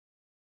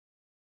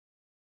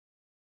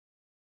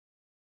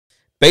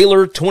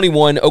Baylor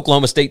 21,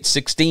 Oklahoma State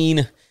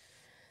 16.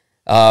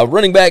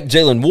 Running back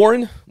Jalen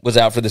Warren was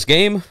out for this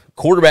game.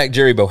 Quarterback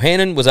Jerry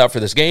Bohannon was out for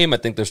this game. I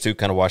think those two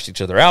kind of washed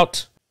each other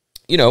out.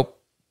 You know,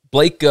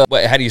 Blake,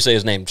 how do you say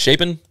his name?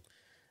 Chapin?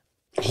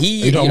 Are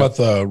you talking about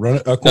the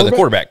quarterback? No,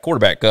 the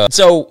quarterback.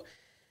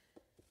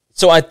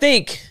 So I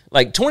think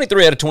like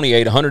 23 out of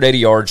 28, 180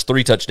 yards,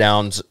 3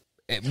 touchdowns.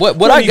 He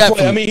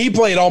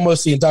played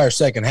almost the entire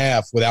second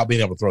half without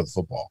being able to throw the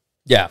football.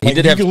 Yeah, he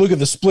did. You can look at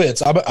the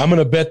splits. I'm going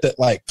to bet that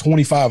like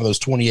 25 of those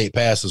 28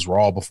 passes were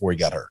all before he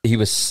got hurt. He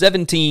was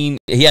 17.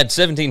 He had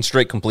 17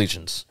 straight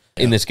completions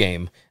in this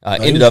game.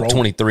 Ended up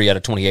 23 out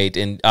of 28,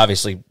 and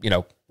obviously, you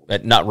know,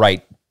 not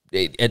right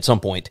at some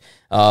point.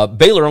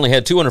 Baylor only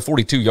had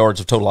 242 yards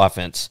of total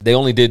offense. They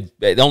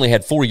only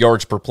had 4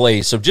 yards per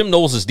play. So Jim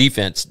Knowles'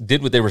 defense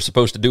did what they were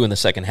supposed to do in the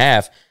second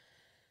half.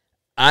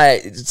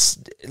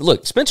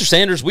 Look, Spencer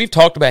Sanders, we've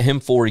talked about him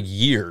for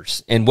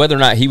years and whether or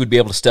not he would be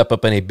able to step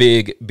up in a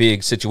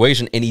big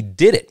situation, and he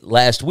did it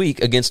last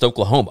week against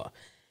Oklahoma.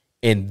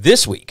 And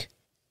this week,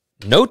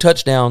 no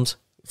touchdowns,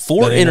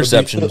 4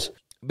 interceptions.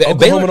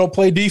 Oklahoma don't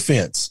play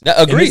defense.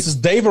 Agreed. And this is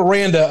Dave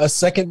Aranda a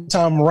second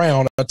time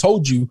around. I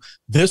told you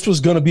this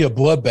was going to be a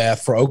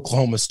bloodbath for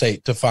Oklahoma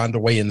State to find a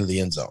way into the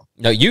end zone.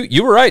 No,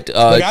 you were right.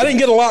 I didn't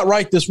get a lot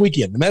right this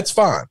weekend, and that's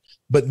fine.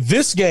 But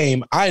this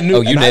game, I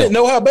knew, I didn't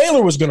know how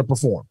Baylor was going to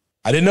perform.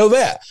 I didn't know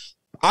that.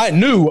 I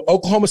knew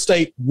Oklahoma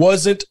State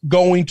wasn't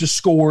going to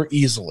score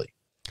easily.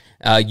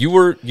 You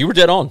were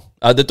dead on.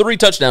 The 3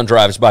 touchdown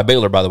drives by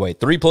Baylor, by the way,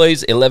 3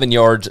 plays, 11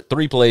 yards,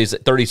 3 plays,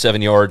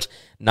 37 yards,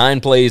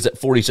 9 plays,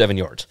 47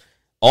 yards.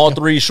 All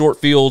 3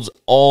 short fields.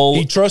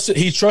 He trusted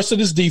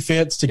his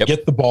defense to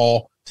get the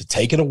ball, to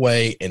take it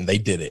away, and they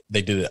did it.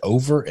 They did it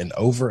over and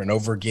over and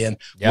over again.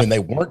 Yep. When they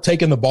weren't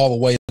taking the ball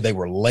away, they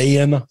were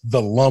laying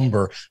the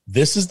lumber.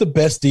 This is the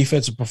best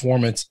defensive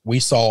performance we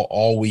saw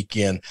all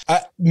weekend.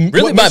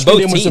 Really, by both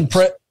teams.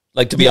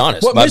 To be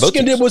honest, what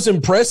Michigan did was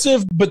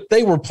impressive, but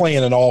they were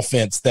playing an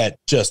offense that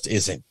just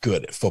isn't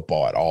good at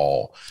football at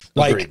all.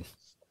 Agreed.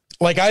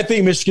 Like I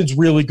think Michigan's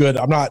really good.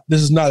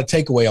 This is not a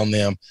takeaway on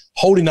them.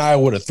 Holding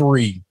Iowa to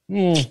 3.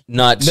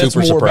 Not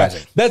super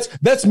surprising.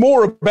 That's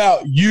more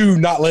about you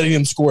not letting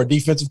them score a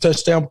defensive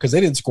touchdown, because they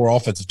didn't score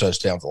offensive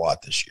touchdowns a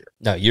lot this year.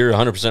 No, you're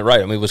 100%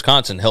 right. I mean,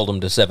 Wisconsin held them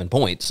to 7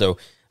 points. So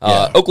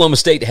Oklahoma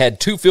State had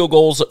 2 field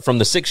goals from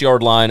the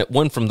 6-yard line,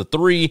 1 from the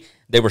 3.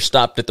 They were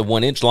stopped at the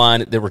 1-inch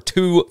line. There were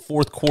 2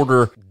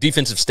 fourth-quarter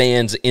defensive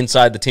stands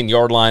inside the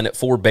 10-yard line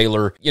for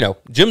Baylor. You know,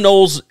 Jim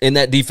Knowles in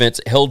that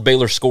defense held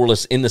Baylor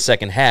scoreless in the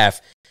second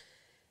half.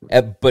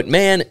 But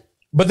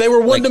they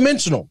were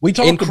one-dimensional. We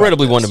talked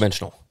incredibly about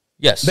one-dimensional.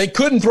 Yes. They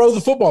couldn't throw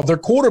the football. Their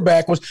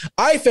quarterback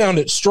I found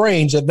it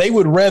strange that they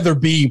would rather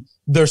be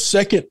their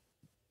second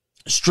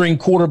string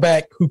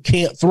quarterback who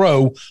can't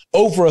throw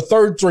over a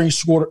third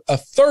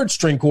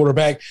string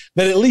quarterback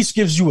that at least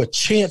gives you a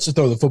chance to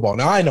throw the football.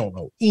 Now, I don't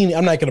know.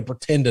 I'm not going to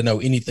pretend to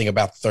know anything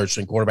about the third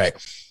string quarterback.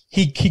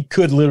 He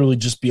could literally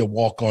just be a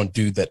walk-on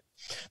dude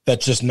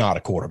that's just not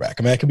a quarterback.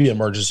 I mean, that could be an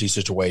emergency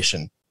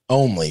situation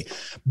only.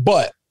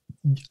 But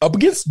up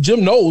against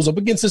Jim Knowles, up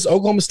against this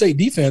Oklahoma State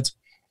defense,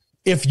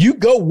 if you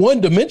go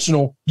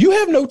one-dimensional, you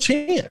have no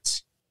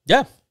chance.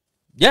 Yeah.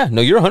 Yeah,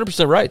 no, you're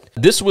 100% right.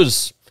 This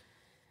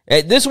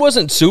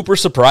wasn't super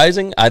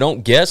surprising, I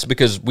don't guess,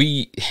 because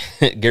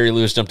Gary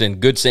Lewis jumped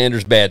in, good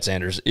Sanders, bad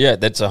Sanders. Yeah,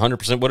 that's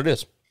 100% what it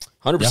is.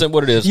 100%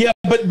 what it is. Yeah,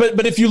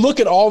 but if you look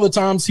at all the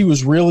times he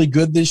was really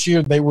good this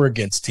year, they were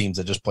against teams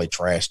that just play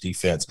trash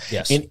defense.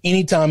 Yes. And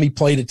anytime he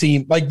played a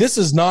team, like this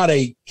is not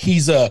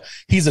he's a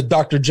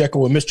Dr.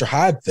 Jekyll and Mr.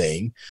 Hyde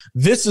thing.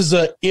 This is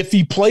if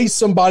he plays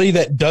somebody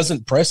that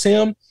doesn't press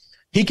him,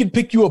 he can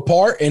pick you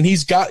apart, and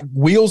he's got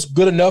wheels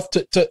good enough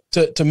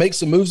to make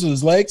some moves with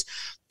his legs.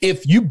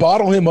 If you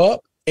bottle him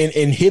up and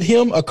hit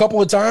him a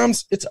couple of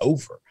times, it's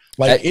over.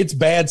 It's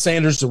bad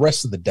Sanders the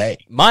rest of the day.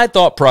 My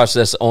thought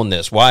process on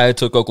this, why I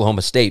took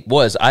Oklahoma State,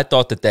 was I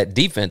thought that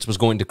defense was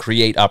going to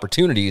create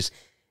opportunities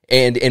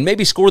and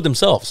maybe score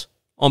themselves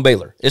on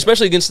Baylor,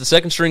 especially against the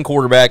second-string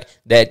quarterback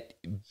that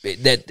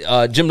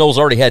Jim Knowles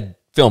already had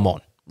film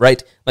on,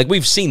 right? Like,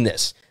 we've seen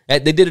this. They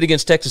did it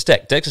against Texas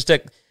Tech. Texas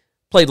Tech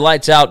played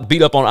lights out,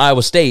 beat up on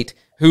Iowa State,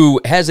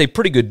 who has a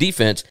pretty good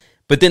defense,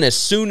 but then as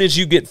soon as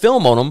you get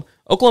film on them,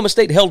 Oklahoma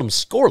State held them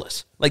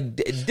scoreless. Like,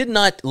 did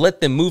not let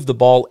them move the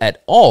ball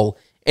at all.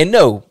 And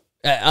no,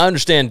 I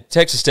understand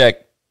Texas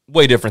Tech,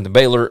 way different than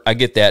Baylor. I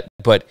get that.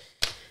 But,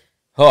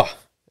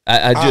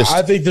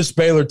 I think this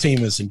Baylor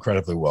team is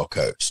incredibly well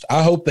coached.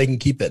 I hope they can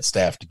keep that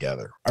staff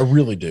together. I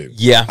really do.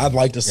 Yeah. I'd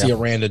like to see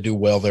Aranda do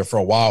well there for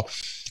a while.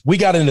 We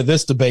got into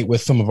this debate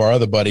with some of our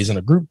other buddies in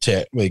a group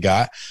chat we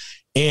got,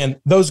 and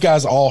those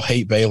guys all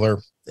hate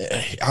Baylor.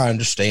 I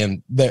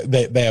understand that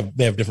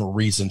they have different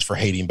reasons for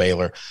hating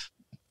Baylor.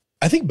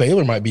 I think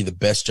Baylor might be the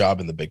best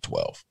job in the Big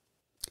 12.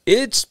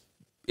 It's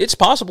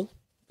possible.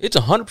 It's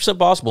 100%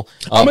 possible.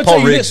 I'm going to tell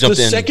you this, the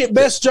second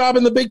best job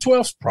in the Big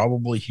 12 is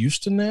probably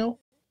Houston now.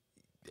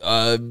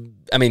 I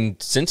mean,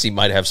 Cincy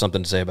might have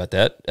something to say about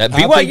that.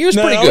 BYU's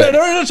pretty good.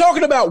 They're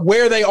talking about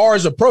where they are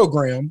as a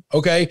program,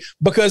 okay?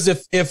 Because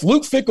if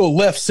Luke Fickell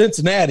left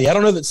Cincinnati, I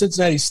don't know that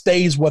Cincinnati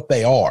stays what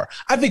they are.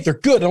 I think they're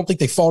good. I don't think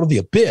they fall to the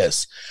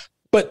abyss.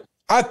 But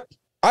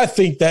I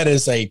think that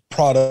is a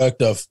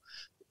product of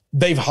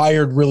they've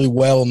hired really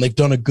well and they've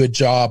done a good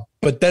job,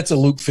 but that's a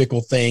Luke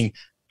Fickell thing.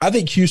 I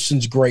think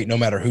Houston's great no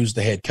matter who's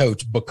the head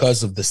coach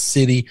because of the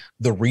city,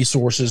 the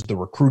resources, the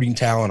recruiting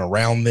talent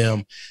around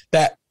them.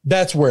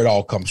 That's where it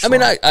all comes from. I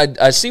mean,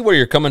 I see where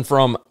you're coming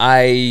from.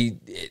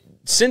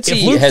 Since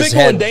if Luke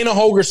Fickell and Dana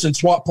Holgorsen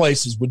swap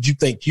places, would you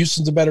think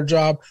Houston's a better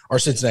job or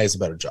Cincinnati's a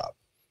better job?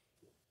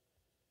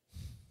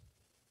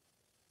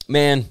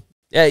 Man,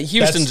 yeah,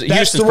 Houston's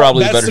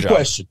probably the better job. That's the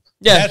question.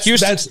 Yeah,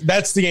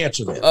 that's the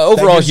answer then.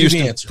 Overall,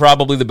 Houston's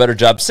probably the better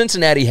job.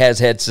 Cincinnati has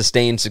had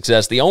sustained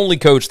success. The only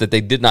coach that they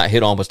did not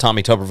hit on was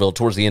Tommy Tuberville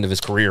towards the end of his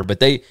career, but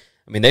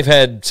they've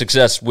had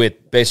success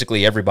with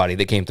basically everybody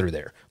that came through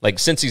there. Like,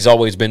 Cincy's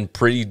always been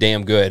pretty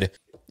damn good.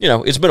 You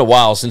know, it's been a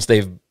while since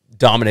they've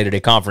dominated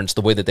a conference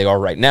the way that they are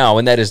right now,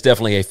 and that is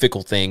definitely a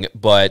Fickell thing,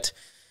 but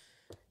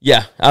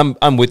yeah,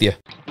 I'm with you.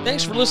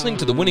 Thanks for listening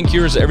to the Winning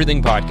Cures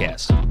Everything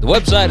podcast. The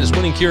website is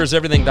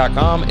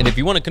winningcureseverything.com, and if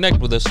you want to connect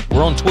with us,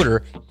 we're on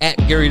Twitter at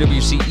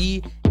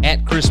GaryWCE,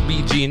 at Chris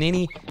B.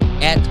 Giannini,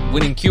 at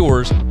Winning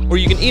Cures, or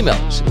you can email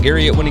us,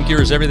 Gary at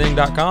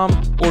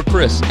winningcureseverything.com or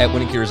Chris at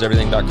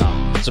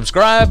winningcureseverything.com.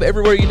 Subscribe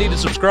everywhere you need to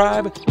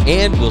subscribe,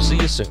 and we'll see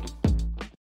you soon.